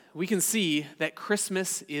we can see that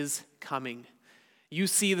Christmas is coming. You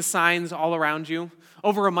see the signs all around you.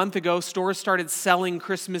 Over a month ago, stores started selling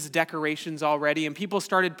Christmas decorations already, and people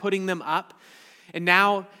started putting them up. And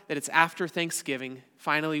now that it's after Thanksgiving,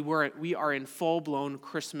 finally we are in full-blown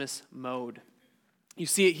Christmas mode. You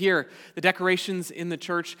see it here, the decorations in the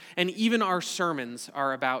church, and even our sermons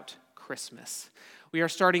are about Christmas. We are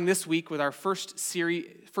starting this week with our first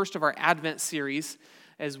of our Advent series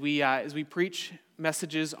as we preach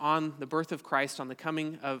messages on the birth of Christ, on the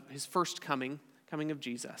coming of his first coming of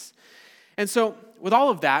Jesus. And so, with all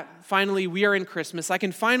of that, finally we are in Christmas. I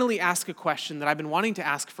can finally ask a question that I've been wanting to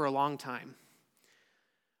ask for a long time.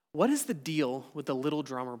 What is the deal with the little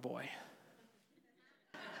drummer boy?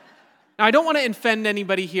 Now, I don't want to offend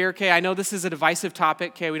anybody here, okay? I know this is a divisive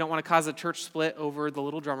topic, okay? We don't want to cause a church split over the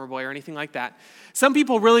little drummer boy or anything like that. Some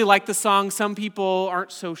people really like the song. Some people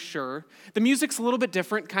aren't so sure. The music's a little bit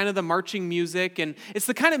different, kind of the marching music, and it's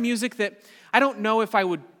the kind of music that I don't know if I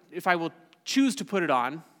will choose to put it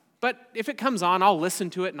on, but if it comes on, I'll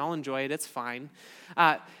listen to it and I'll enjoy it. It's fine.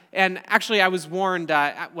 And actually, I was warned,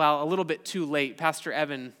 a little bit too late. Pastor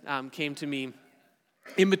Evan came to me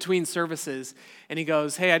in between services, and he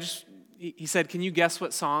goes, hey, he said, can you guess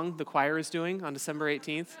what song the choir is doing on December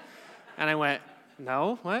 18th? And I went,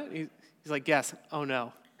 no, what? He's like, guess. Oh,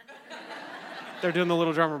 no. They're doing the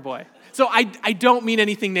little drummer boy. So I don't mean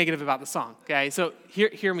anything negative about the song, okay? So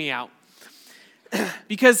hear me out.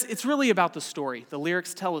 Because it's really about the story. The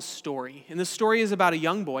lyrics tell a story. And the story is about a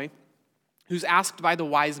young boy who's asked by the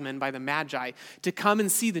wise men, by the Magi, to come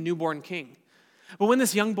and see the newborn king. But when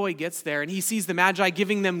this young boy gets there and he sees the Magi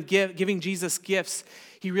giving Jesus gifts,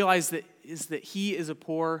 he realizes that he is a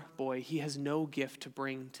poor boy. He has no gift to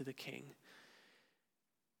bring to the king.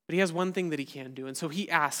 But he has one thing that he can do. And so he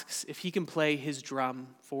asks if he can play his drum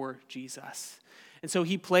for Jesus. And so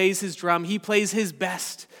he plays his drum. He plays his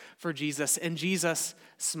best for Jesus. And Jesus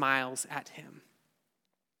smiles at him.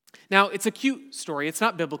 Now, it's a cute story. It's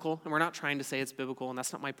not biblical, and we're not trying to say it's biblical, and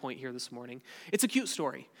that's not my point here this morning. It's a cute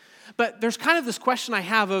story. But there's kind of this question I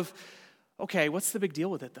have of, okay, what's the big deal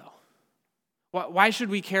with it, though? Why should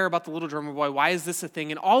we care about the little drummer boy? Why is this a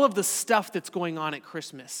thing? And all of the stuff that's going on at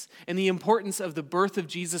Christmas, and the importance of the birth of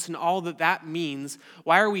Jesus and all that that means,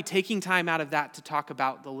 why are we taking time out of that to talk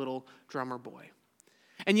about the little drummer boy?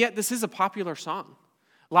 And yet, this is a popular song.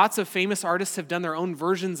 Lots of famous artists have done their own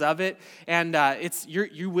versions of it, and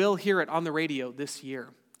you will hear it on the radio this year.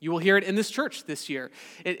 You will hear it in this church this year.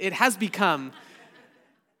 It has become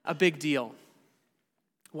a big deal.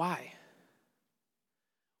 Why?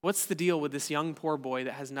 What's the deal with this young poor boy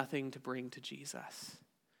that has nothing to bring to Jesus?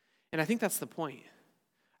 And I think that's the point.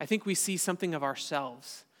 I think we see something of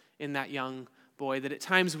ourselves in that young boy, that at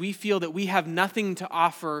times we feel that we have nothing to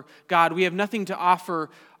offer God. We have nothing to offer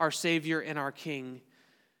our Savior and our King.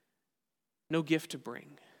 No gift to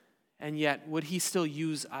bring. And yet, would he still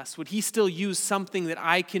use us? Would he still use something that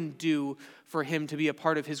I can do for him to be a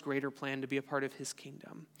part of his greater plan, to be a part of his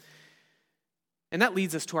kingdom? And that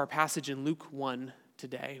leads us to our passage in Luke 1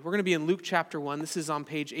 today. We're going to be in Luke chapter 1. This is on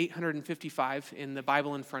page 855 in the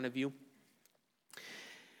Bible in front of you.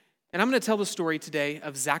 And I'm going to tell the story today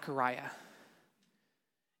of Zechariah.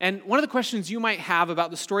 And one of the questions you might have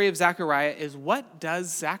about the story of Zechariah is, what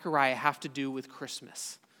does Zechariah have to do with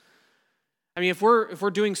Christmas? I mean, if we're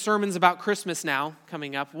doing sermons about Christmas now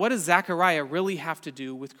coming up, what does Zechariah really have to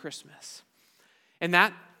do with Christmas? And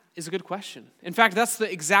that is a good question. In fact, that's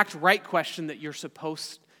the exact right question that you're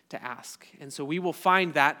supposed to ask. And so we will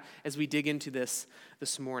find that as we dig into this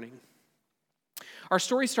morning. Our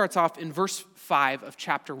story starts off in verse 5 of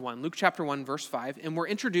chapter 1, Luke chapter 1, verse 5, and we're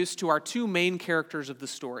introduced to our two main characters of the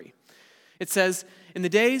story. It says, in the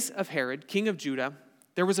days of Herod, king of Judah,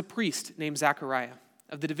 there was a priest named Zechariah,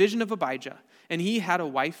 of the division of Abijah, and he had a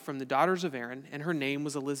wife from the daughters of Aaron, and her name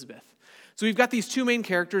was Elizabeth. So we've got these two main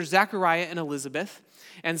characters, Zechariah and Elizabeth,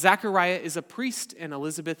 and Zechariah is a priest, and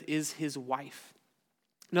Elizabeth is his wife.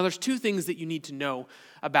 Now, there's two things that you need to know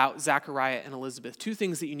about Zechariah and Elizabeth, two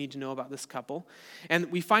things that you need to know about this couple, and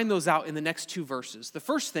we find those out in the next two verses. The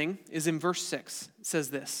first thing is in verse 6. It says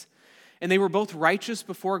this, and they were both righteous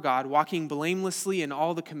before God, walking blamelessly in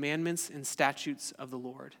all the commandments and statutes of the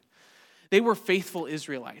Lord. They were faithful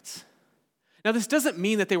Israelites. Now, this doesn't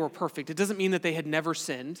mean that they were perfect. It doesn't mean that they had never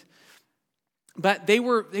sinned. But they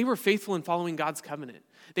were faithful in following God's covenant.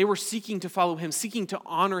 They were seeking to follow him, seeking to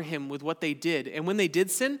honor him with what they did. And when they did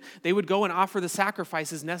sin, they would go and offer the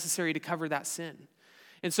sacrifices necessary to cover that sin.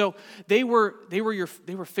 And so they were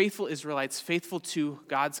faithful Israelites, faithful to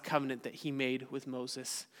God's covenant that he made with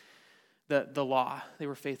Moses, the law. They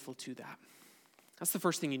were faithful to that. That's the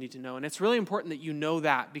first thing you need to know. And it's really important that you know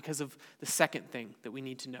that because of the second thing that we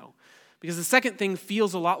need to know. Because the second thing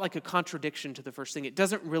feels a lot like a contradiction to the first thing. It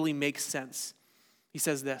doesn't really make sense. He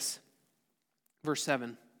says this, verse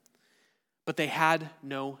 7, "But they had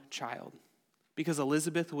no child, because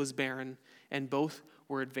Elizabeth was barren, and both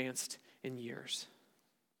were advanced in years."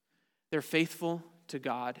 They're faithful to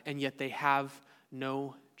God, and yet they have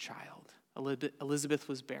no child. Elizabeth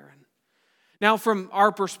was barren. Now, from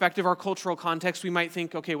our perspective, our cultural context, we might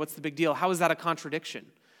think, okay, what's the big deal? How is that a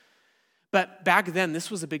contradiction? But back then,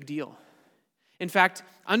 this was a big deal. In fact,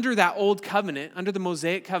 under that old covenant, under the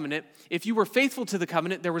Mosaic covenant, if you were faithful to the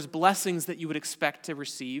covenant, there was blessings that you would expect to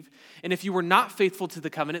receive. And if you were not faithful to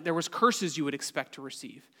the covenant, there was curses you would expect to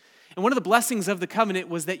receive. And one of the blessings of the covenant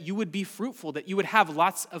was that you would be fruitful, that you would have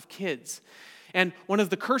lots of kids. And one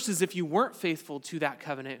of the curses, if you weren't faithful to that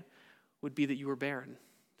covenant, would be that you were barren,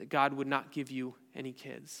 that God would not give you any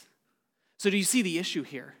kids. So do you see the issue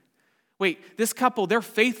here? Wait, this couple, they're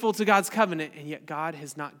faithful to God's covenant, and yet God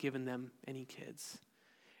has not given them any kids.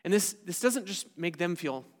 And this doesn't just make them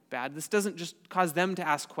feel bad. This doesn't just cause them to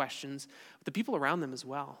ask questions, but the people around them as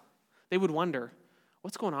well. They would wonder,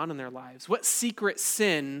 what's going on in their lives? What secret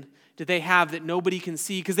sin do they have that nobody can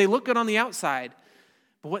see? Because they look good on the outside,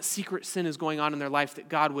 but what secret sin is going on in their life that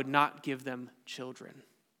God would not give them children?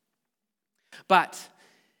 But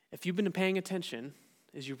if you've been paying attention,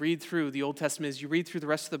 as you read through the Old Testament, as you read through the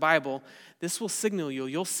rest of the Bible, this will signal you.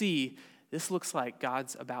 You'll see this looks like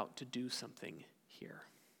God's about to do something here.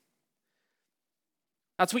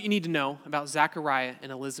 That's what you need to know about Zechariah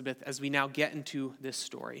and Elizabeth as we now get into this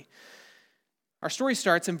story. Our story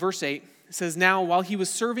starts in verse 8. It says, "Now, while he was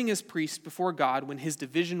serving as priest before God when his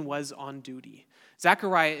division was on duty."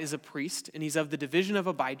 Zechariah is a priest, and he's of the division of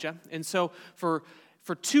Abijah. And so for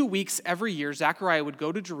 2 weeks every year, Zechariah would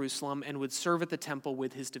go to Jerusalem and would serve at the temple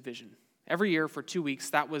with his division. Every year for 2 weeks,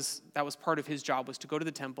 that was part of his job, was to go to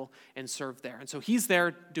the temple and serve there. And so he's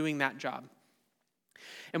there doing that job.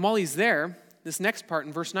 And while he's there, this next part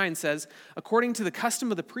in verse 9 says, "According to the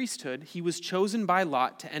custom of the priesthood, he was chosen by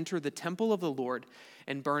lot to enter the temple of the Lord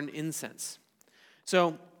and burn incense."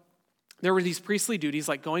 So there were these priestly duties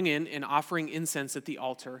like going in and offering incense at the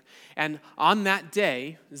altar. And on that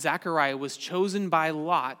day, Zechariah was chosen by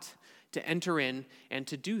lot to enter in and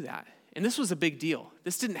to do that. And this was a big deal.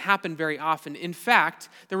 This didn't happen very often. In fact,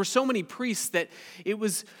 there were so many priests that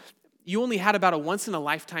you only had about a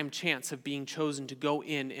once-in-a-lifetime chance of being chosen to go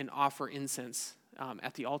in and offer incense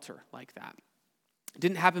at the altar like that. It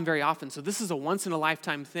didn't happen very often. So this is a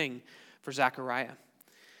once-in-a-lifetime thing for Zechariah.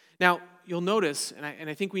 Now, you'll notice, and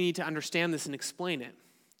I think we need to understand this and explain it,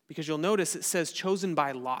 because you'll notice it says chosen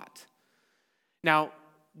by lot. Now,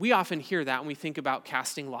 we often hear that when we think about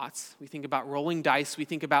casting lots. We think about rolling dice. We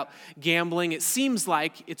think about gambling. It seems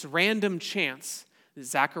like it's random chance that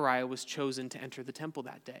Zechariah was chosen to enter the temple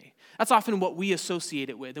that day. That's often what we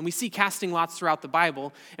associate it with. And we see casting lots throughout the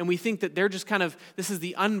Bible, and we think that they're just this is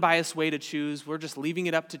the unbiased way to choose. We're just leaving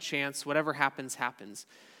it up to chance. Whatever happens, happens.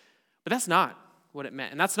 But that's not what it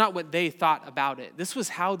meant. And that's not what they thought about it. This was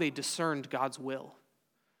how they discerned God's will.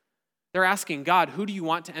 They're asking God, who do you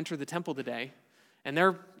want to enter the temple today? And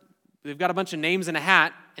they've got a bunch of names in a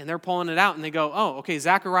hat, and they're pulling it out, and they go, oh, okay,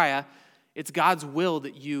 Zechariah, it's God's will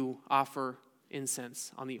that you offer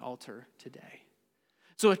incense on the altar today.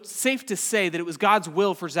 So it's safe to say that it was God's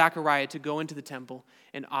will for Zechariah to go into the temple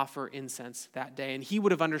and offer incense that day. And he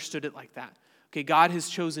would have understood it like that. Okay, God has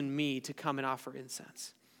chosen me to come and offer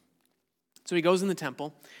incense. So he goes in the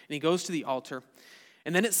temple, and he goes to the altar.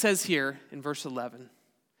 And then it says here in verse 11,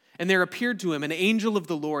 "And there appeared to him an angel of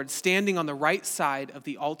the Lord standing on the right side of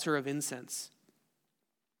the altar of incense."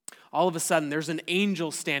 All of a sudden, there's an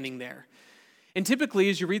angel standing there. And typically,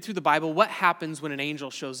 as you read through the Bible, what happens when an angel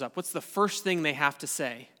shows up? What's the first thing they have to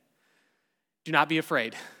say? Do not be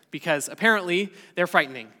afraid, because apparently they're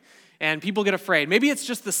frightening. And people get afraid. Maybe it's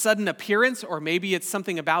just the sudden appearance, or maybe it's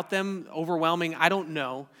something about them overwhelming. I don't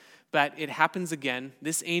know. But it happens again.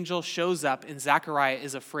 This angel shows up, and Zechariah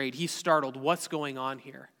is afraid. He's startled. What's going on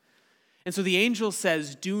here? And so the angel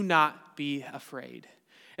says, "Do not be afraid."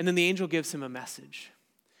 And then the angel gives him a message.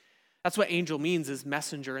 That's what angel means, is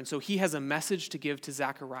messenger. And so he has a message to give to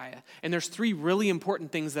Zechariah. And there's 3 really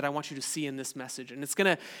important things that I want you to see in this message. And it's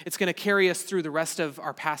gonna carry us through the rest of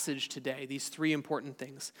our passage today, these 3 important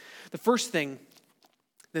things. The first thing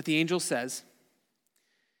that the angel says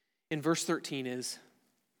in verse 13 is,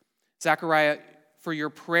 "Zechariah, for your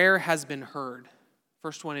prayer has been heard."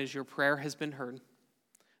 First one is, your prayer has been heard.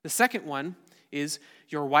 The second one is,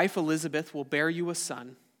 your wife Elizabeth will bear you a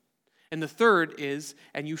son. And the third is,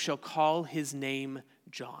 and you shall call his name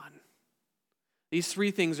John. These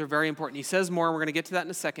three things are very important. He says more, and we're going to get to that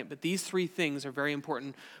in a second, but these three things are very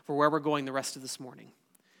important for where we're going the rest of this morning.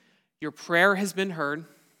 Your prayer has been heard.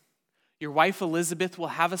 Your wife Elizabeth will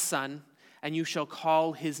have a son, and you shall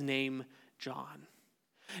call his name John.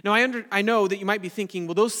 Now, I know that you might be thinking,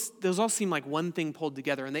 well, those all seem like one thing pulled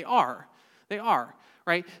together, and they are. They are,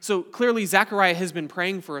 right? So clearly, Zechariah has been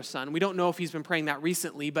praying for a son. We don't know if he's been praying that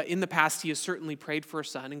recently, but in the past, he has certainly prayed for a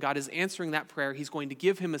son, and God is answering that prayer. He's going to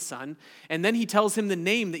give him a son, and then he tells him the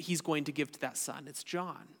name that he's going to give to that son. It's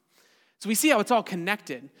John. So we see how it's all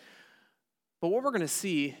connected. But what we're going to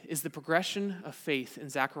see is the progression of faith in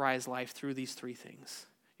Zechariah's life through these three things.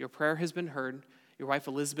 Your prayer has been heard. Your wife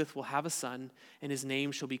Elizabeth will have a son, and his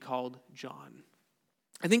name shall be called John.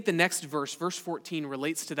 I think the next verse 14,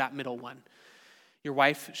 relates to that middle one. Your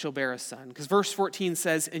wife shall bear a son. Because verse 14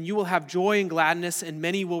 says, and you will have joy and gladness, and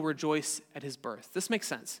many will rejoice at his birth. This makes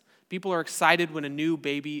sense. People are excited when a new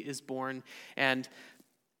baby is born, and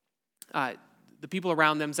the people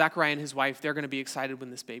around them, Zechariah and his wife, they're going to be excited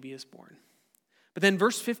when this baby is born. But then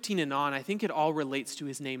verse 15 and on, I think it all relates to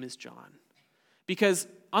his name is John. Because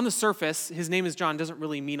on the surface, his name is John doesn't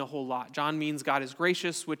really mean a whole lot. John means God is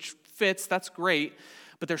gracious, which fits, that's great.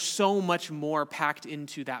 But there's so much more packed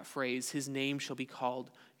into that phrase, his name shall be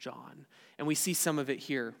called John. And we see some of it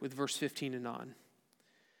here with verse 15 and on.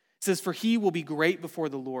 It says, for he will be great before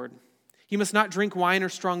the Lord. He must not drink wine or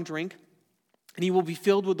strong drink, and he will be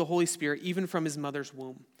filled with the Holy Spirit even from his mother's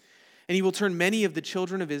womb. And he will turn many of the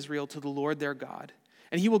children of Israel to the Lord their God.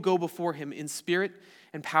 And he will go before him in spirit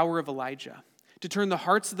and power of Elijah, to turn the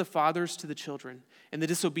hearts of the fathers to the children, and the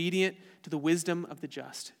disobedient to the wisdom of the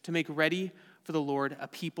just, to make ready for the Lord a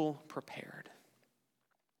people prepared.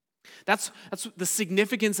 That's the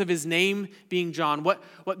significance of his name being John.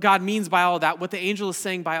 What God means by all of that, what the angel is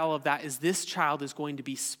saying by all of that, is this child is going to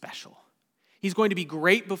be special. He's going to be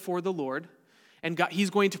great before the Lord, and he's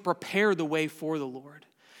going to prepare the way for the Lord.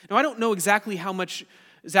 Now, I don't know exactly how much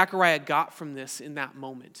Zechariah got from this in that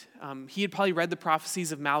moment. He had probably read the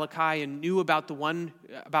prophecies of Malachi and knew about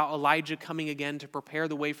about Elijah coming again to prepare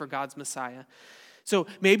the way for God's Messiah. So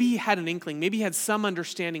maybe he had an inkling, maybe he had some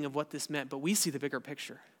understanding of what this meant, but we see the bigger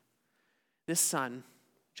picture. This son,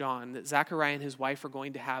 John, that Zechariah and his wife are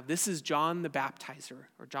going to have, this is John the Baptizer,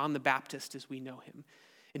 or John the Baptist as we know him.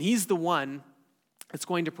 And he's the one that's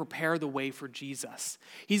going to prepare the way for Jesus.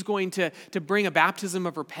 He's going to bring a baptism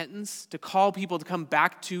of repentance, to call people to come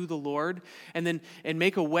back to the Lord, and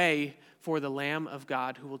make a way for the Lamb of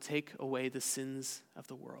God who will take away the sins of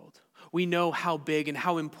the world. We know how big and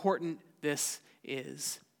how important this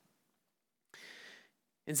is.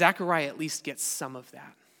 And Zechariah at least gets some of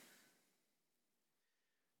that.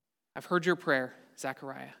 I've heard your prayer,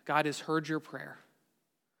 Zechariah. God has heard your prayer.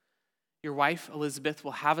 Your wife, Elizabeth,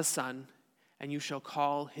 will have a son, and you shall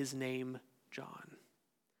call his name John.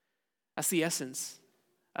 That's the essence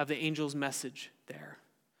of the angel's message there.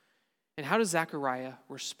 And how does Zechariah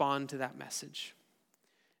respond to that message?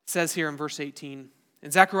 It says here in verse 18,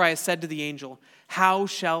 and Zechariah said to the angel, how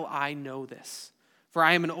shall I know this? For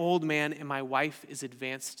I am an old man, and my wife is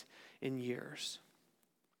advanced in years.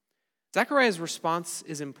 Zechariah's response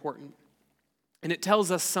is important, and it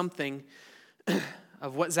tells us something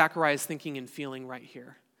of what Zechariah is thinking and feeling right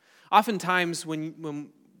here. Oftentimes, when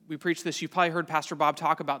we preach this, you've probably heard Pastor Bob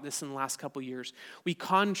talk about this in the last couple years. We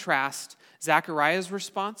contrast Zechariah's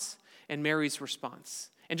response and Mary's response.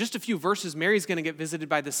 In just a few verses, Mary's going to get visited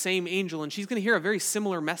by the same angel, and she's going to hear a very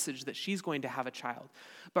similar message that she's going to have a child.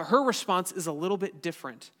 But her response is a little bit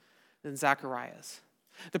different than Zechariah's.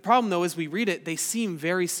 The problem, though, as we read it, they seem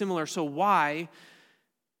very similar. So why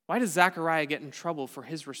does Zechariah get in trouble for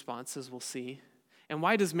his response, as we'll see? And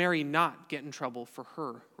why does Mary not get in trouble for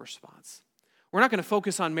her response? We're not going to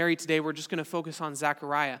focus on Mary today. We're just going to focus on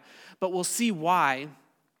Zechariah. But we'll see why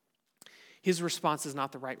his response is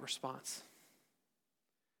not the right response.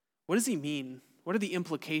 What does he mean? What are the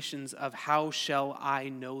implications of how shall I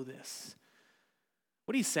know this?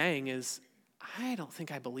 What he's saying is, I don't think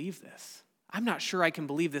I believe this. I'm not sure I can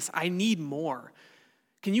believe this. I need more.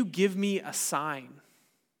 Can you give me a sign?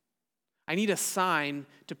 I need a sign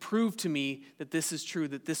to prove to me that this is true,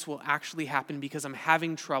 that this will actually happen, because I'm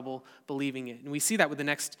having trouble believing it. And we see that with the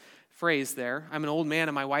next phrase there. I'm an old man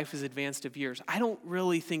and my wife is advanced of years. I don't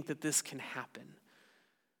really think that this can happen.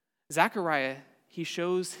 Zechariah, he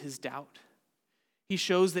shows his doubt. He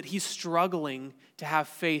shows that he's struggling to have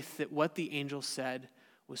faith that what the angel said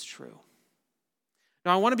was true.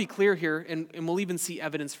 Now, I want to be clear here, and we'll even see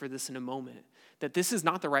evidence for this in a moment, that this is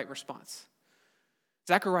not the right response.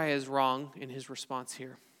 Zechariah is wrong in his response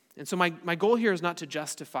here. And so my goal here is not to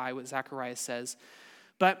justify what Zechariah says,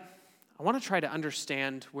 but I want to try to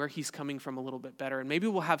understand where he's coming from a little bit better, and maybe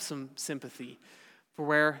we'll have some sympathy for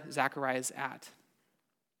where Zechariah is at.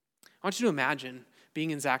 I want you to imagine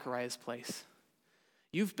being in Zechariah's place.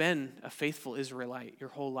 You've been a faithful Israelite your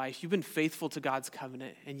whole life. You've been faithful to God's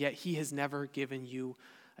covenant, and yet he has never given you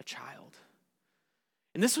a child.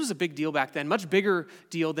 And this was a big deal back then, much bigger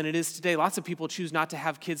deal than it is today. Lots of people choose not to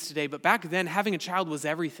have kids today, but back then, having a child was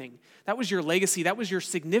everything. That was your legacy. That was your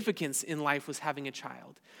significance in life, was having a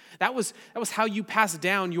child. That was how you passed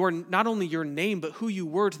down not only your name, but who you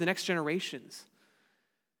were to the next generations.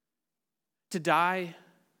 To die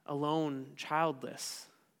alone, childless,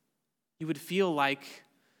 you would feel like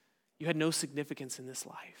you had no significance in this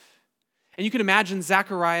life. And you can imagine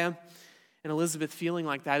Zechariah and Elizabeth feeling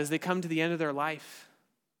like that as they come to the end of their life,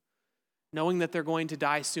 knowing that they're going to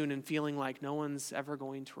die soon and feeling like no one's ever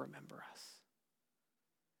going to remember us.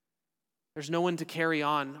 There's no one to carry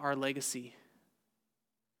on our legacy.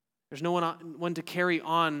 There's no one to carry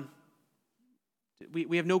on.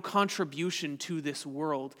 We have no contribution to this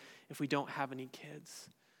world if we don't have any kids.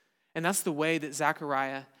 And that's the way that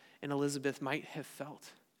Zechariah and Elizabeth might have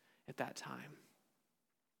felt at that time.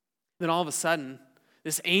 Then all of a sudden,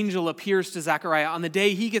 this angel appears to Zechariah on the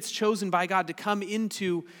day he gets chosen by God to come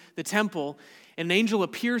into the temple, and an angel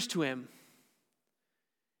appears to him.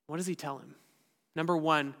 What does he tell him? Number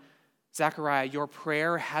one, Zechariah, your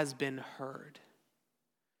prayer has been heard.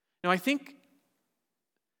 Now, I think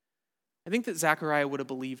that Zechariah would have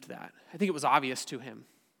believed that. I think it was obvious to him,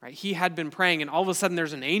 right? He had been praying, and all of a sudden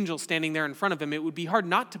there's an angel standing there in front of him. It would be hard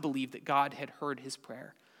not to believe that God had heard his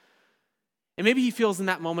prayer. And maybe he feels in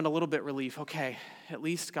that moment a little bit relief. Okay, at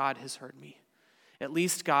least God has heard me. At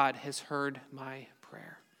least God has heard my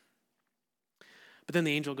prayer. But then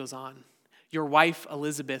the angel goes on. Your wife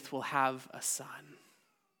Elizabeth will have a son.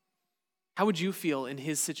 How would you feel in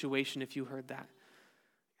his situation if you heard that?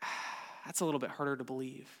 That's a little bit harder to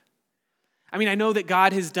believe. I mean, I know that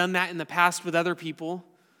God has done that in the past with other people,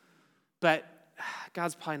 but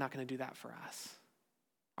God's probably not going to do that for us.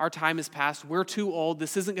 Our time has passed. We're too old.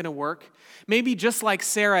 This isn't going to work. Maybe just like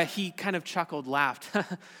Sarah, he kind of chuckled, laughed,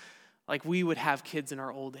 like we would have kids in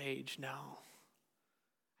our old age. No,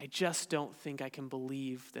 I just don't think I can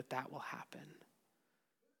believe that will happen.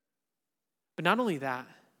 But not only that,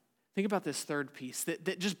 think about this third piece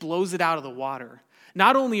that just blows it out of the water.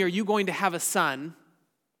 Not only are you going to have a son,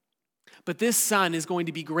 but this son is going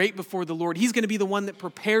to be great before the Lord. He's going to be the one that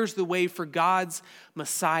prepares the way for God's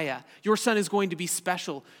Messiah. Your son is going to be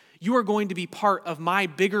special. You are going to be part of my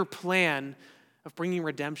bigger plan of bringing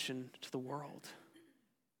redemption to the world.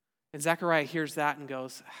 And Zechariah hears that and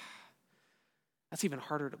goes, that's even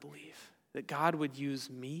harder to believe, that God would use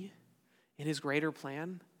me in his greater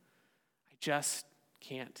plan. I just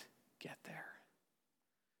can't get there.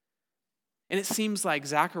 And it seems like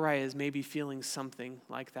Zechariah is maybe feeling something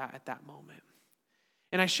like that at that moment.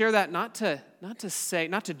 And I share that not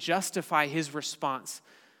to justify his response,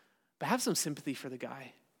 but have some sympathy for the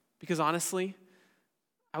guy. Because honestly,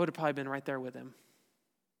 I would have probably been right there with him.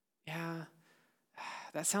 Yeah,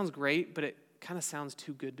 that sounds great, but it kind of sounds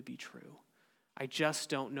too good to be true. I just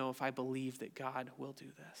don't know if I believe that God will do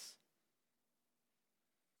this.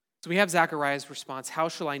 So we have Zechariah's response. How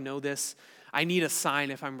shall I know this? I need a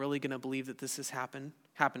sign if I'm really going to believe that this is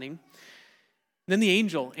happening. Then the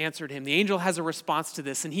angel answered him. The angel has a response to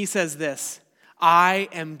this, and he says this, I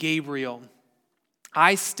am Gabriel.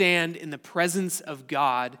 I stand in the presence of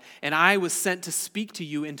God, and I was sent to speak to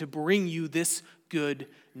you and to bring you this good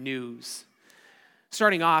news.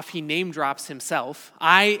 Starting off, he name drops himself.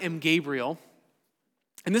 I am Gabriel.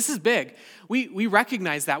 And this is big. We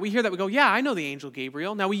recognize that. We hear that. We go, yeah, I know the angel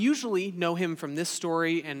Gabriel. Now, we usually know him from this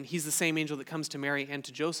story, and he's the same angel that comes to Mary and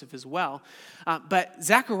to Joseph as well. But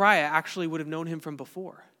Zechariah actually would have known him from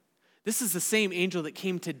before. This is the same angel that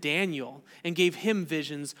came to Daniel and gave him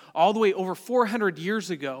visions all the way over 400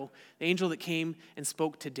 years ago, the angel that came and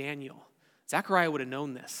spoke to Daniel. Zechariah would have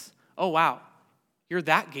known this. Oh, wow, you're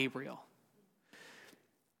that Gabriel.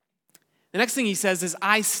 The next thing he says is,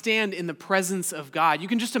 I stand in the presence of God. You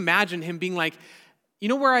can just imagine him being like, you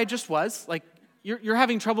know where I just was? Like, you're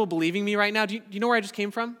having trouble believing me right now? Do you know where I just came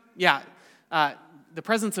from? Yeah, the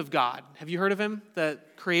presence of God. Have you heard of him? The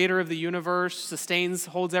creator of the universe, sustains,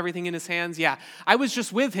 holds everything in his hands. Yeah, I was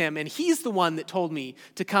just with him, and he's the one that told me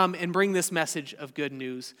to come and bring this message of good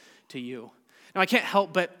news to you. Now, I can't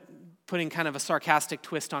help but putting kind of a sarcastic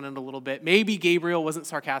twist on it a little bit. Maybe Gabriel wasn't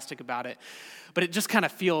sarcastic about it, but it just kind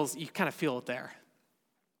of feels, you kind of feel it there.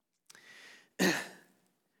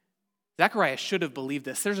 Zechariah should have believed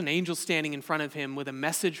this. There's an angel standing in front of him with a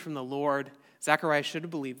message from the Lord. Zechariah should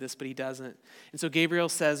have believed this, but he doesn't. And so Gabriel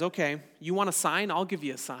says, okay, you want a sign? I'll give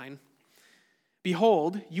you a sign.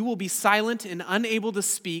 Behold, you will be silent and unable to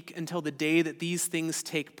speak until the day that these things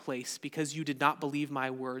take place, because you did not believe my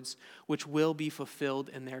words, which will be fulfilled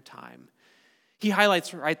in their time. He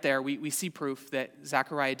highlights right there, we see proof that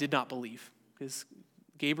Zechariah did not believe, because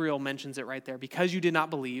Gabriel mentions it right there. Because you did not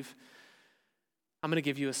believe, I'm going to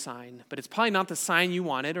give you a sign. But it's probably not the sign you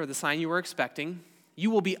wanted or the sign you were expecting. You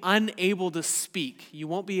will be unable to speak. You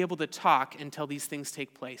won't be able to talk until these things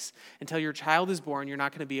take place. Until your child is born, you're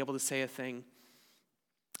not going to be able to say a thing.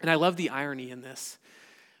 And I love the irony in this,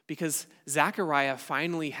 because Zechariah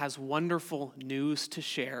finally has wonderful news to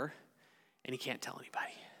share, and he can't tell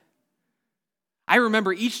anybody. I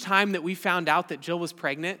remember each time that we found out that Jill was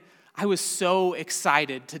pregnant, I was so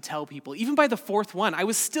excited to tell people. Even by the fourth one, I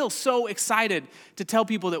was still so excited to tell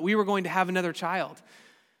people that we were going to have another child.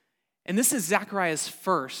 And this is Zechariah's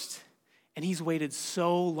first, and he's waited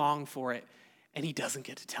so long for it, and he doesn't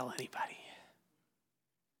get to tell anybody.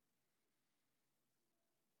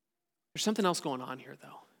 There's something else going on here,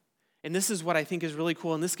 though. And this is what I think is really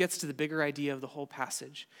cool, and this gets to the bigger idea of the whole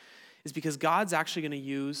passage, is because God's actually going to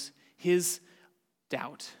use his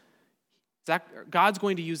doubt. God's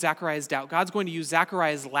going to use Zechariah's doubt. God's going to use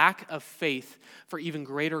Zechariah's lack of faith for even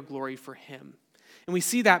greater glory for him. And we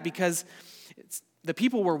see that because the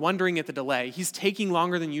people were wondering at the delay. He's taking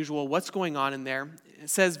longer than usual. What's going on in there? It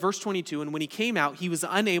says, verse 22, and when he came out, he was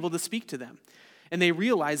unable to speak to them. And they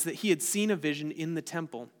realized that he had seen a vision in the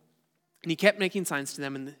temple. And he kept making signs to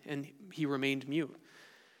them, and he remained mute.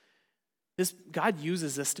 God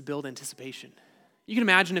uses this to build anticipation. You can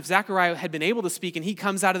imagine if Zechariah had been able to speak, and he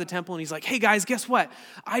comes out of the temple, and he's like, hey guys, guess what?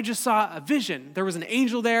 I just saw a vision. There was an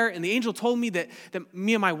angel there, and the angel told me that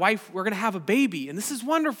me and my wife, we're going to have a baby, and this is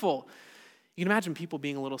wonderful. You can imagine people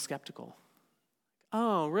being a little skeptical.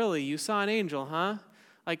 Oh, really? You saw an angel, huh?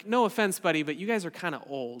 Like, no offense, buddy, but you guys are kind of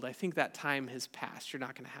old. I think that time has passed. You're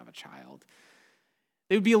not going to have a child.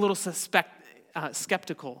 They would be a little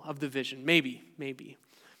skeptical of the vision, maybe.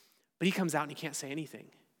 But he comes out and he can't say anything.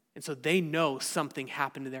 And so they know something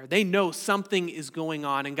happened there. They know something is going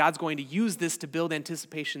on, and God's going to use this to build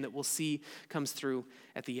anticipation that we'll see comes through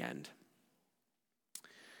at the end.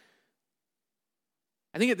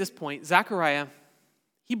 I think at this point, Zechariah,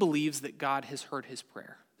 he believes that God has heard his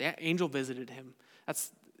prayer. The angel visited him.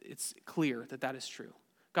 It's clear that that is true.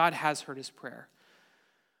 God has heard his prayer.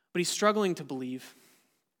 But he's struggling to believe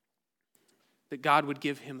that God would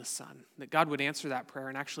give him a son, that God would answer that prayer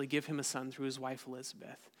and actually give him a son through his wife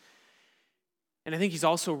Elizabeth. And I think he's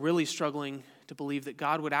also really struggling to believe that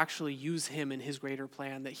God would actually use him in his greater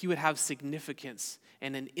plan, that he would have significance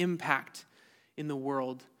and an impact in the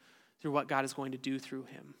world through what God is going to do through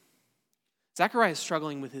him. Zechariah is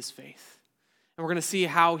struggling with his faith. And we're going to see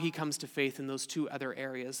how he comes to faith in those two other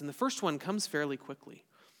areas. And the first one comes fairly quickly.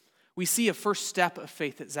 We see a first step of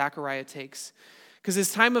faith that Zechariah takes, because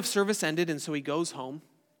his time of service ended, and so he goes home.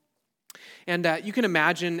 And you can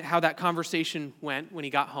imagine how that conversation went when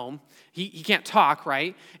he got home. He can't talk,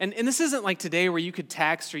 right? And this isn't like today where you could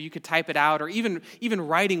text or you could type it out, or even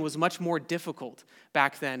writing was much more difficult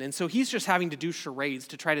back then. And so he's just having to do charades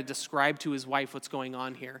to try to describe to his wife what's going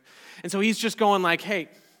on here. And so he's just going like, hey.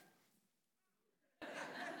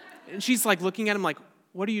 And she's like looking at him like,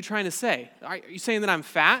 what are you trying to say? Are you saying that I'm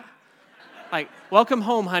fat? Like, welcome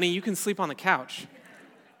home, honey. You can sleep on the couch.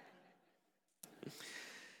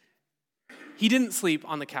 He didn't sleep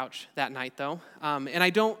on the couch that night, though. And I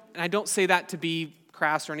don't say that to be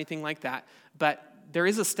crass or anything like that, but there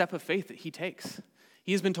is a step of faith that he takes.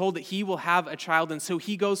 He has been told that he will have a child, and so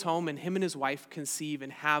he goes home, and him and his wife conceive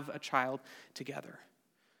and have a child together.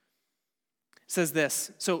 It says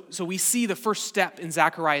this, so we see the first step in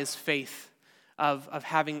Zechariah's faith of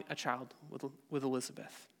having a child with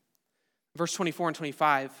Elizabeth. Verse 24 and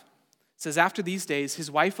 25 says, after these days, his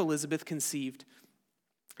wife Elizabeth conceived,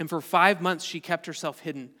 and for 5 months she kept herself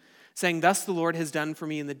hidden, saying, thus the Lord has done for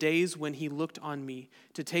me in the days when he looked on me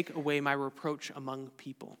to take away my reproach among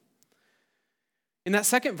people. In that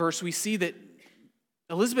second verse, we see that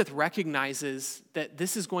Elizabeth recognizes that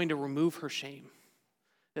this is going to remove her shame.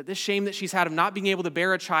 That this shame that she's had of not being able to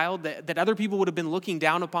bear a child, that other people would have been looking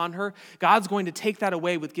down upon her, God's going to take that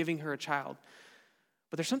away with giving her a child.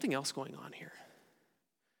 But there's something else going on here.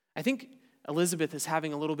 I think Elizabeth is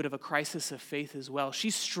having a little bit of a crisis of faith as well.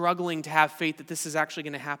 She's struggling to have faith that this is actually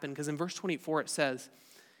going to happen, because in verse 24 it says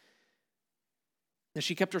that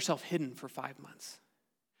she kept herself hidden for 5 months.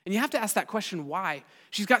 And you have to ask that question, why?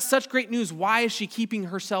 She's got such great news. Why is she keeping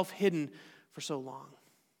herself hidden for so long?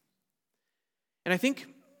 And I think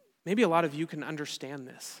maybe a lot of you can understand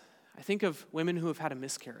this. I think of women who have had a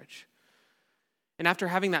miscarriage. And after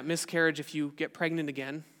having that miscarriage, if you get pregnant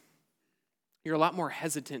again, You're a lot more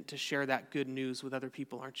hesitant to share that good news with other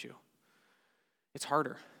people, aren't you? It's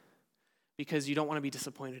harder because you don't want to be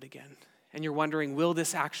disappointed again. And you're wondering, will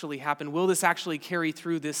this actually happen? Will this actually carry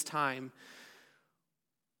through this time?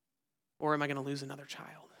 Or am I going to lose another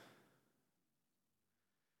child?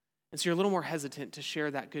 And so you're a little more hesitant to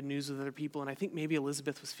share that good news with other people. And I think maybe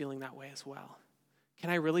Elizabeth was feeling that way as well. Can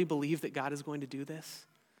I really believe that God is going to do this?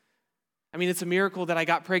 I mean, it's a miracle that I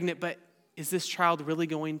got pregnant, but is this child really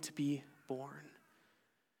going to be born?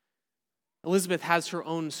 Elizabeth has her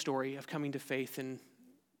own story of coming to faith, and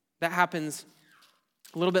that happens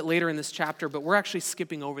a little bit later in this chapter, but we're actually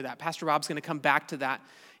skipping over that. Pastor Rob's going to come back to that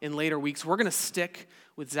in later weeks. We're going to stick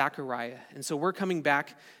with Zechariah, and so we're coming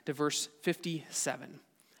back to verse 57.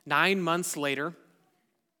 9 months later,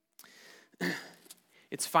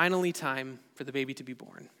 it's finally time for the baby to be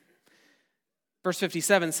born. Verse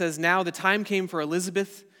 57 says, "Now the time came for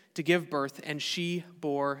Elizabeth to give birth, and she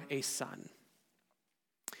bore a son."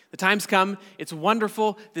 The time's come, it's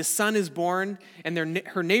wonderful, this son is born, and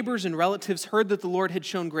her neighbors and relatives heard that the Lord had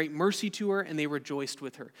shown great mercy to her, and they rejoiced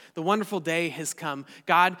with her. The wonderful day has come.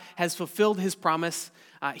 God has fulfilled his promise.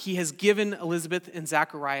 He has given Elizabeth and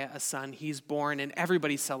Zechariah a son. He's born, and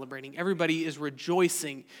everybody's celebrating. Everybody is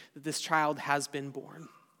rejoicing that this child has been born.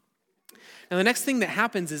 Now, the next thing that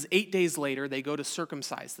happens is 8 days later, they go to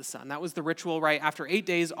circumcise the son. That was the ritual, right? After 8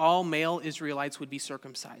 days, all male Israelites would be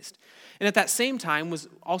circumcised. And at that same time was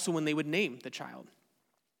also when they would name the child.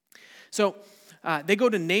 So they go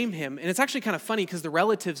to name him, and it's actually kind of funny because the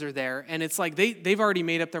relatives are there, and it's like they've already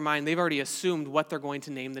made up their mind. They've already assumed what they're going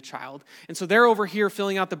to name the child. And so they're over here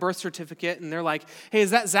filling out the birth certificate, and they're like, hey,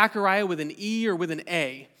 is that Zechariah with an E or with an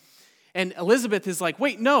A? And Elizabeth is like,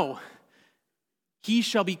 wait, no. He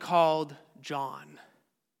shall be called John.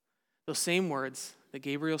 Those same words that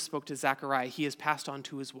Gabriel spoke to Zechariah, he has passed on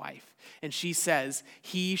to his wife. And she says,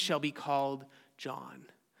 he shall be called John.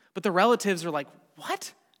 But the relatives are like,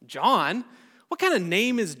 what? John? What kind of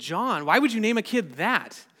name is John? Why would you name a kid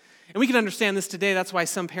that? And we can understand this today. That's why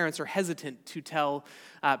some parents are hesitant to tell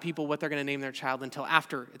people what they're going to name their child until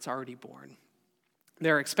after it's already born.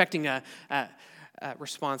 They're expecting a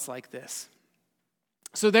response like this.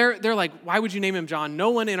 So they're like, why would you name him John? No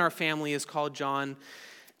one in our family is called John.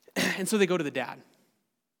 And so they go to the dad.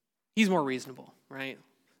 He's more reasonable, right?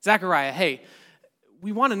 Zechariah, hey,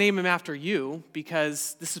 we want to name him after you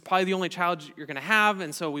because this is probably the only child you're going to have,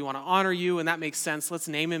 and so we want to honor you, and that makes sense. Let's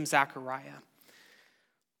name him Zechariah.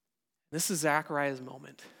 This is Zechariah's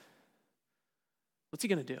moment. What's he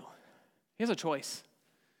going to do? He has a choice.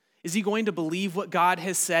 Is he going to believe what God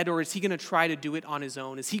has said, or is he going to try to do it on his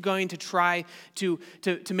own? Is he going to try to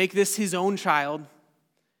make this his own child? Or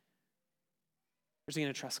is he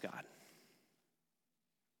going to trust God?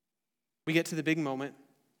 We get to the big moment,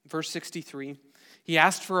 verse 63. He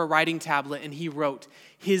asked for a writing tablet, and he wrote,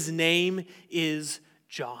 his name is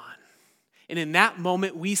John. And in that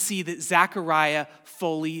moment, we see that Zechariah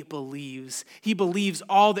fully believes. He believes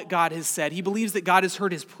all that God has said. He believes that God has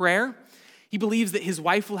heard his prayer. He believes that his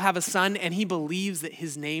wife will have a son, and he believes that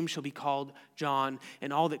his name shall be called John,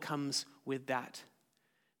 and all that comes with that.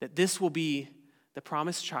 That this will be the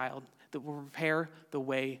promised child that will prepare the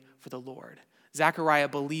way for the Lord. Zechariah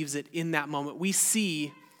believes it in that moment. We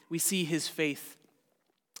see his faith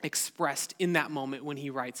expressed in that moment when he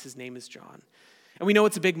writes his name is John. And we know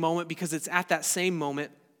it's a big moment because it's at that same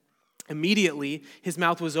moment, immediately, his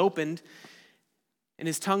mouth was opened and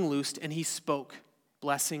his tongue loosed, and he spoke,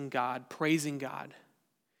 blessing God, praising God.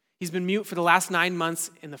 He's been mute for the last 9 months,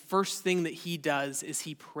 and the first thing that he does is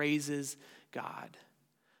he praises God.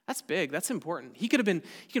 That's big. That's important. He could have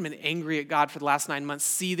been angry at God for the last 9 months,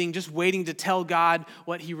 seething, just waiting to tell God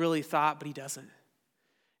what he really thought, but he doesn't.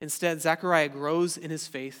 Instead, Zechariah grows in his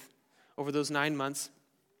faith over those 9 months.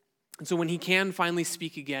 And so when he can finally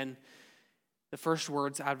speak again, the first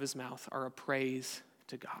words out of his mouth are a praise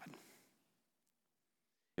to God.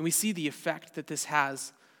 And we see the effect that this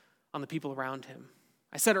has on the people around him.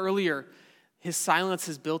 I said earlier, his silence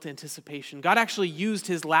has built anticipation. God actually used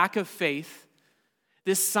his lack of faith,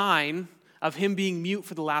 this sign of him being mute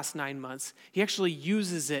for the last 9 months, he actually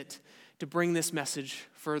uses it to bring this message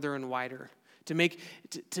further and wider,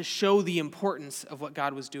 to show the importance of what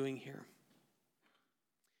God was doing here.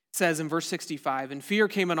 It says in verse 65, and fear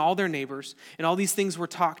came on all their neighbors, and all these things were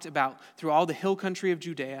talked about through all the hill country of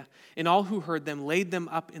Judea, and all who heard them laid them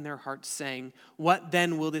up in their hearts, saying, what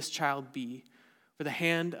then will this child be? For the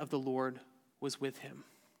hand of the Lord was with him.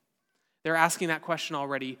 They're asking that question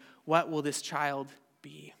already. What will this child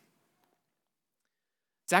be?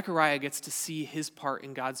 Zechariah gets to see his part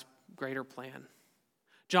in God's greater plan.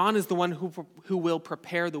 John is the one who will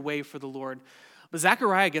prepare the way for the Lord. But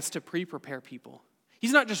Zechariah gets to pre-prepare people.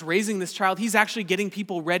 He's not just raising this child, he's actually getting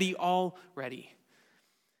people ready already.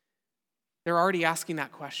 They're already asking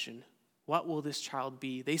that question. What will this child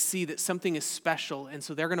be? They see that something is special, and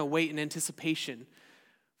so they're going to wait in anticipation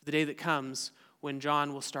for the day that comes when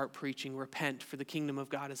John will start preaching, repent, for the kingdom of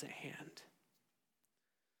God is at hand.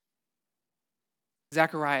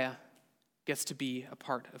 Zechariah gets to be a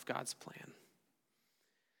part of God's plan.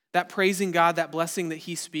 That praising God, that blessing that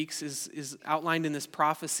he speaks is outlined in this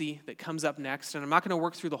prophecy that comes up next, and I'm not going to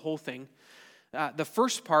work through the whole thing. The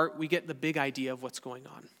first part, we get the big idea of what's going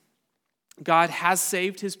on. God has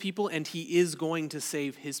saved his people, and he is going to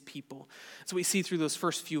save his people. That's what we see through those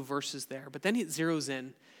first few verses there. But then it zeroes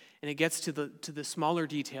in, and it gets to the smaller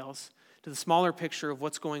details, to the smaller picture of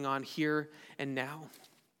what's going on here and now.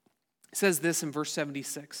 It says this in verse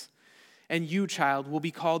 76, "And you, child, will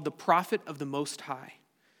be called the prophet of the Most High.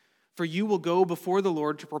 For you will go before the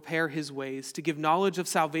Lord to prepare his ways, to give knowledge of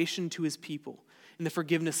salvation to his people and the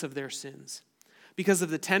forgiveness of their sins. Because of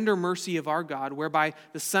the tender mercy of our God, whereby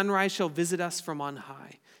the sunrise shall visit us from on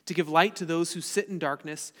high, to give light to those who sit in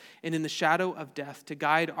darkness and in the shadow of death, to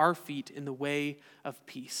guide our feet in the way of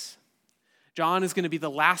peace." John is going to be the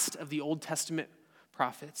last of the Old Testament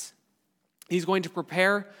prophets. He's going to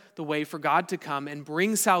prepare the way for God to come and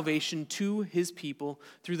bring salvation to his people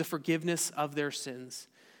through the forgiveness of their sins,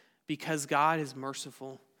 because God is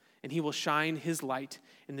merciful and he will shine his light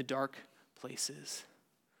in the dark places.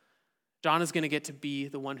 John is going to get to be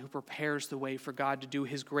the one who prepares the way for God to do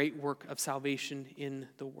his great work of salvation in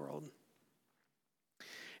the world.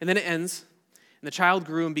 And then it ends, "And the child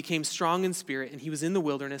grew and became strong in spirit, and he was in the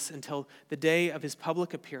wilderness until the day of his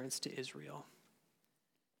public appearance to Israel."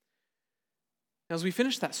 Now, as we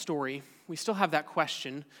finish that story, we still have that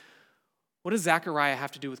question, what does Zechariah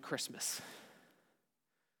have to do with Christmas?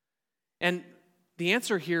 And the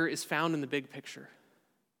answer here is found in the big picture.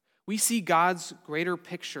 We see God's greater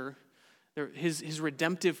picture, his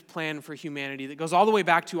redemptive plan for humanity that goes all the way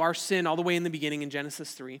back to our sin, all the way in the beginning in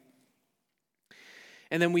Genesis 3.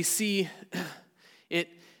 And then we see it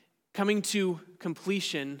coming to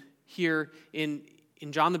completion here in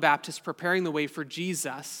John the Baptist, preparing the way for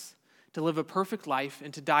Jesus to live a perfect life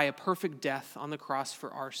and to die a perfect death on the cross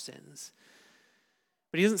for our sins.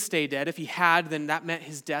 But he doesn't stay dead. If he had, then that meant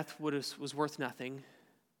his death was worth nothing.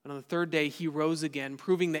 But on the third day, he rose again,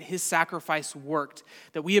 proving that his sacrifice worked,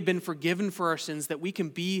 that we have been forgiven for our sins, that we can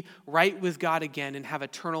be right with God again and have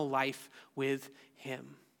eternal life with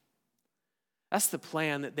him. That's the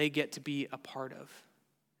plan that they get to be a part of.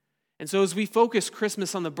 And so as we focus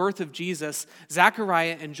Christmas on the birth of Jesus,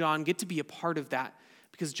 Zechariah and John get to be a part of that,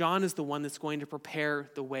 because John is the one that's going to prepare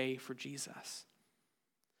the way for Jesus.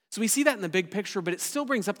 So we see that in the big picture, but it still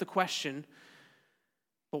brings up the question,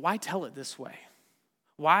 but why tell it this way?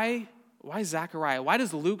 Why Zechariah? Why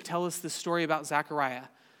does Luke tell us this story about Zechariah?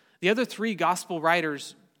 The other three gospel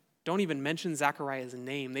writers don't even mention Zechariah's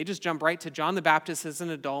name. They just jump right to John the Baptist as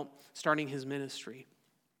an adult starting his ministry.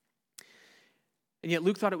 And yet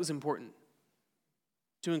Luke thought it was important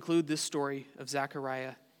to include this story of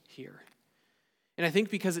Zechariah here. And I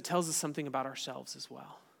think because it tells us something about ourselves as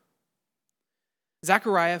well.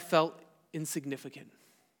 Zechariah felt insignificant.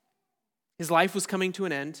 His life was coming to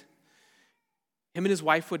an end. Him and his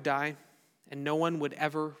wife would die, and no one would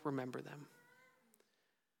ever remember them.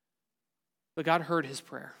 But God heard his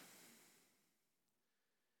prayer.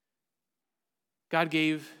 God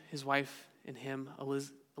gave his wife and him,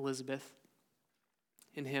 Elizabeth,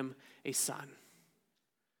 and him a son.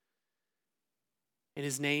 And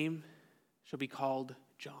his name shall be called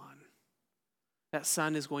John. That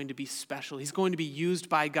son is going to be special. He's going to be used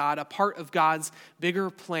by God, a part of God's bigger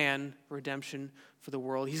plan for redemption for the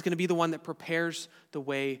world. He's going to be the one that prepares the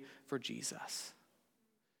way for Jesus.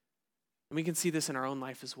 And we can see this in our own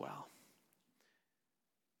life as well.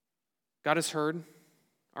 God has heard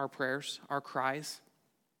our prayers, our cries.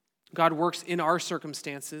 God works in our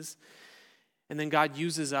circumstances, and then God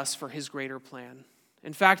uses us for his greater plan.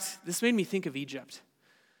 In fact, this made me think of Egypt.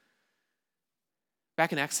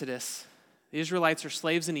 Back in Exodus, the Israelites are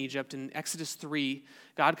slaves in Egypt. In Exodus 3,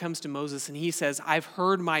 God comes to Moses and he says, "I've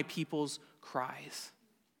heard my people's cries."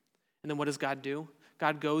 And then what does God do?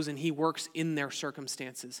 God goes and he works in their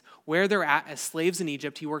circumstances. Where they're at as slaves in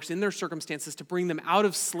Egypt, he works in their circumstances to bring them out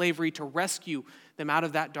of slavery, to rescue them out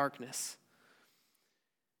of that darkness.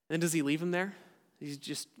 And then does he leave them there? Does he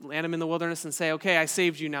just land them in the wilderness and say, "Okay, I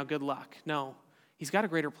saved you, now good luck"? No, he's got a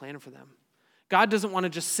greater plan for them. God doesn't want to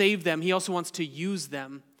just save them, he also wants to use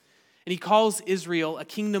them. And he calls Israel a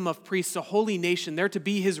kingdom of priests, a holy nation. They're to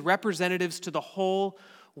be his representatives to the whole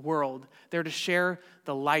world. They're to share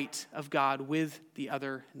the light of God with the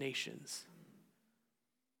other nations.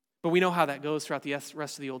 But we know how that goes throughout the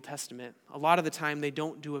rest of the Old Testament. A lot of the time, they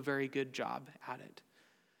don't do a very good job at it.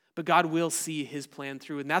 But God will see his plan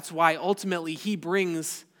through, and that's why ultimately he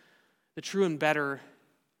brings the true and better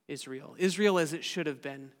Israel as it should have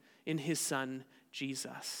been in his son,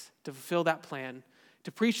 Jesus, to fulfill that plan,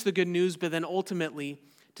 to preach the good news, but then ultimately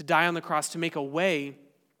to die on the cross, to make a way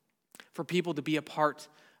for people to be a part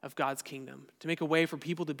of God's kingdom, to make a way for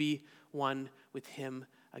people to be one with him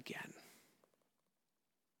again.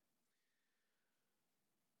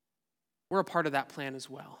 We're a part of that plan as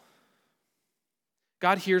well.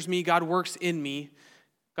 God hears me, God works in me,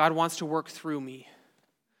 God wants to work through me.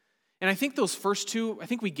 And I think those first two, I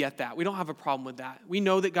think we get that. We don't have a problem with that. We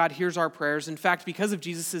know that God hears our prayers. In fact, because of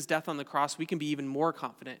Jesus' death on the cross, we can be even more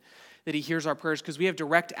confident that he hears our prayers because we have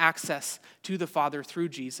direct access to the Father through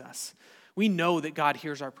Jesus. We know that God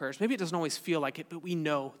hears our prayers. Maybe it doesn't always feel like it, but we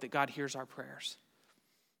know that God hears our prayers.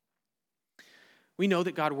 We know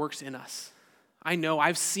that God works in us. I know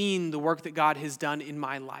I've seen the work that God has done in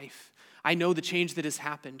my life. I know the change that has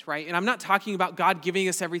happened, right? And I'm not talking about God giving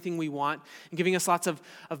us everything we want and giving us lots of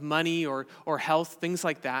money or health, things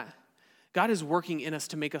like that. God is working in us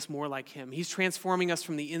to make us more like him. He's transforming us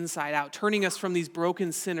from the inside out, turning us from these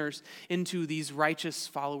broken sinners into these righteous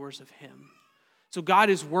followers of him. So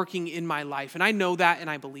God is working in my life, and I know that and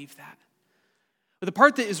I believe that. But the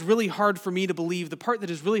part that is really hard for me to believe, the part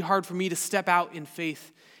that is really hard for me to step out in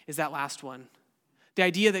faith is that last one. The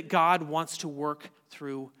idea that God wants to work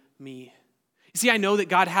through me. You see, I know that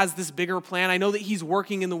God has this bigger plan. I know that he's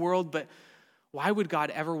working in the world, but why would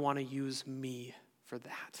God ever want to use me for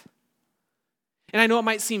that? And I know it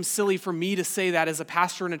might seem silly for me to say that as a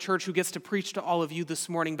pastor in a church who gets to preach to all of you this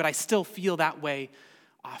morning, but I still feel that way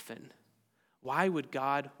often. Why would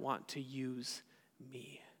God want to use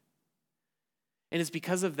me? And it's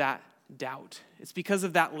because of that doubt. It's because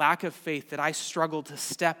of that lack of faith that I struggle to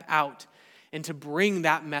step out and to bring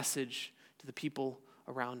that message to the people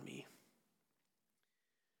around me.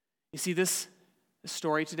 You see, this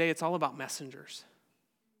story today, it's all about messengers.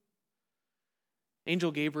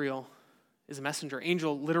 Angel Gabriel is a messenger.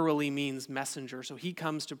 Angel literally means messenger, so he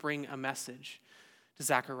comes to bring a message to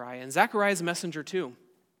Zechariah. And Zechariah is a messenger too,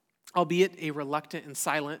 albeit a reluctant and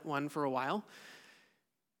silent one for a while.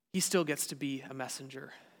 He still gets to be a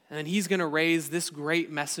messenger. And then he's going to raise this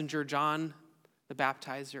great messenger, John the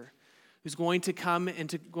Baptizer, who's going to come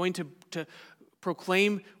and going to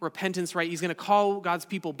proclaim repentance, right? He's going to call God's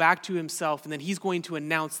people back to himself, and then he's going to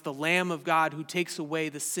announce the Lamb of God who takes away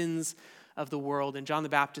the sins of the world. And John the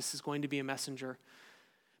Baptist is going to be a messenger,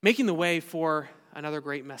 making the way for another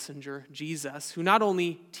great messenger, Jesus, who not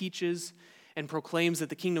only teaches and proclaims that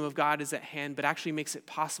the kingdom of God is at hand, but actually makes it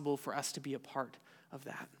possible for us to be a part of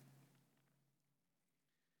that.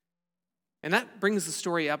 And that brings the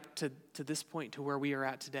story up to this point, to where we are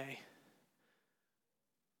at today.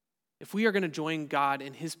 If we are going to join God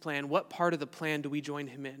in his plan, what part of the plan do we join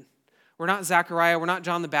him in? We're not Zechariah, we're not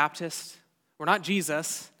John the Baptist, we're not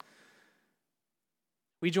Jesus.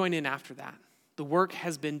 We join in after that. The work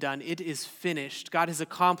has been done. It is finished. God has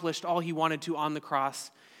accomplished all he wanted to on the cross,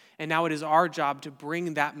 and now it is our job to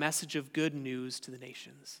bring that message of good news to the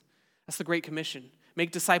nations. That's the Great Commission. Make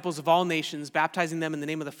disciples of all nations, baptizing them in the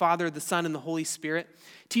name of the Father, the Son, and the Holy Spirit,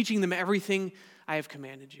 teaching them everything I have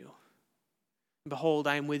commanded you. And behold,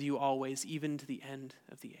 I am with you always, even to the end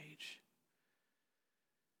of the age.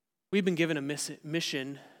 We've been given a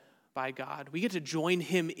mission by God. We get to join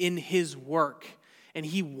him in his work, and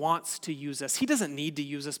he wants to use us. He doesn't need to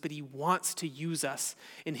use us, but he wants to use us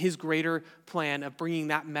in his greater plan of bringing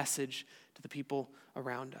that message to the people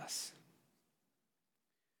around us,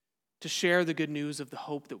 to share the good news of the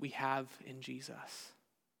hope that we have in Jesus.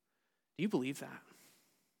 Do you believe that?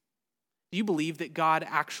 Do you believe that God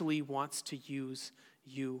actually wants to use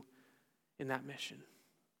you in that mission?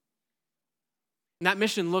 And that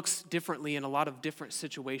mission looks differently in a lot of different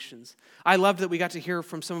situations. I loved that we got to hear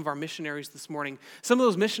from some of our missionaries this morning. Some of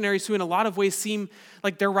those missionaries who in a lot of ways seem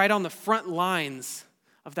like they're right on the front lines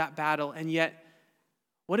of that battle, and yet,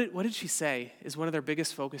 what did she say is one of their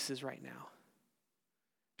biggest focuses right now?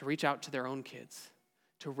 To reach out to their own kids,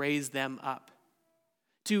 to raise them up.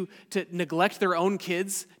 To neglect their own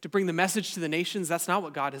kids, to bring the message to the nations, that's not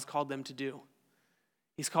what God has called them to do.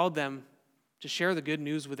 He's called them to share the good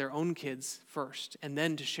news with their own kids first, and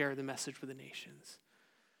then to share the message with the nations.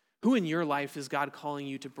 Who in your life is God calling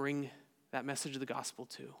you to bring that message of the gospel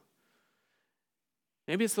to?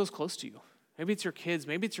 Maybe it's those close to you. Maybe it's your kids.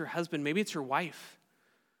 Maybe it's your husband. Maybe it's your wife.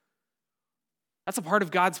 That's a part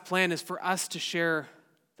of God's plan, is for us to share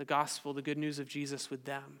the gospel, the good news of Jesus with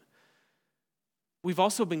them. we've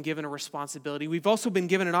also been given a responsibility. We've also been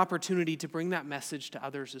given an opportunity to bring that message to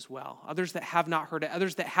others as well, others that have not heard it,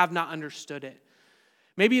 others that have not understood it.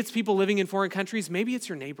 Maybe it's people living in foreign countries. Maybe it's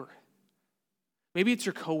your neighbor. Maybe it's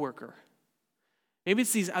your coworker. Maybe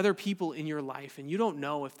it's these other people in your life, and you don't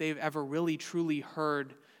know if they've ever really, truly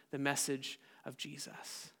heard the message of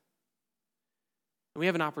Jesus. And we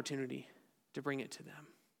have an opportunity to bring it to them.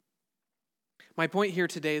 My point here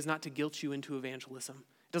today is not to guilt you into evangelism.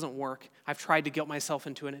 It doesn't work. I've tried to guilt myself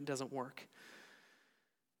into it, and it doesn't work.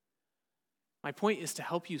 My point is to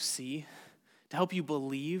help you see, to help you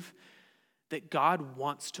believe that God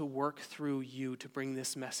wants to work through you to bring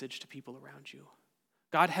this message to people around you.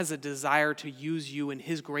 God has a desire to use you in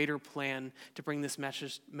his greater plan to bring this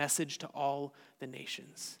message to all the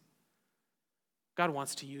nations. God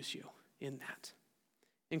wants to use you in that.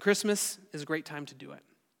 And Christmas is a great time to do it.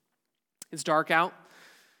 It's dark out,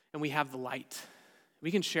 and we have the light.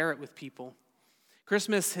 We can share it with people.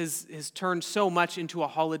 Christmas has turned so much into a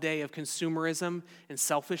holiday of consumerism and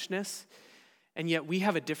selfishness, and yet we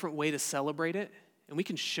have a different way to celebrate it, and we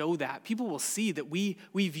can show that. People will see that we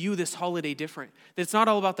view this holiday different, that it's not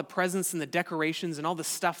all about the presents and the decorations and all the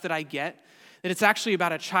stuff that I get, that it's actually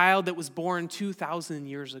about a child that was born 2,000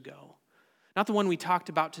 years ago. Not the one we talked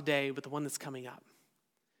about today, but the one that's coming up.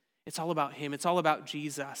 It's all about him. It's all about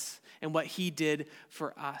Jesus and what he did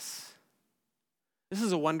for us. This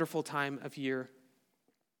is a wonderful time of year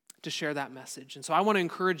to share that message. And so I want to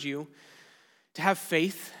encourage you to have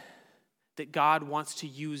faith that God wants to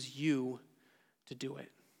use you to do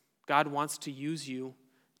it. God wants to use you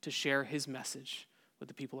to share his message with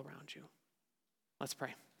the people around you. Let's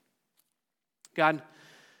pray. God,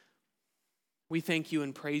 we thank you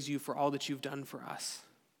and praise you for all that you've done for us.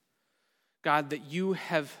 God, that you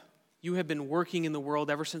have been working in the world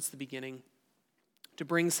ever since the beginning to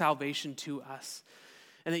bring salvation to us,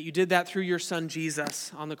 and that you did that through your son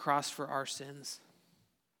Jesus on the cross for our sins.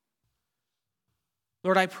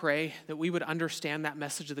 Lord, I pray that we would understand that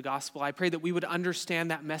message of the gospel. I pray that we would understand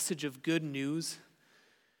that message of good news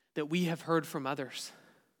that we have heard from others,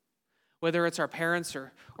 whether it's our parents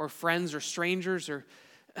or friends or strangers or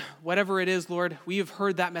whatever it is, Lord, we have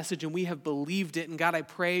heard that message and we have believed it. And God, I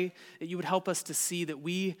pray that you would help us to see that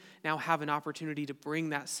we now have an opportunity to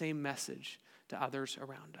bring that same message to others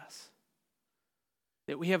around us.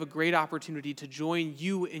 That we have a great opportunity to join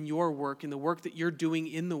you in your work, in the work that you're doing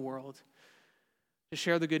in the world, to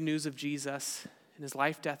share the good news of Jesus and his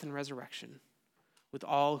life, death, and resurrection with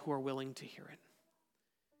all who are willing to hear it.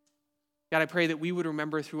 God, I pray that we would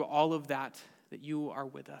remember through all of that you are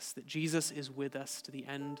with us, that Jesus is with us to the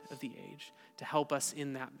end of the age to help us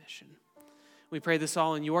in that mission. We pray this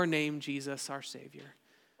all in your name, Jesus, our Savior.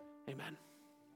 Amen.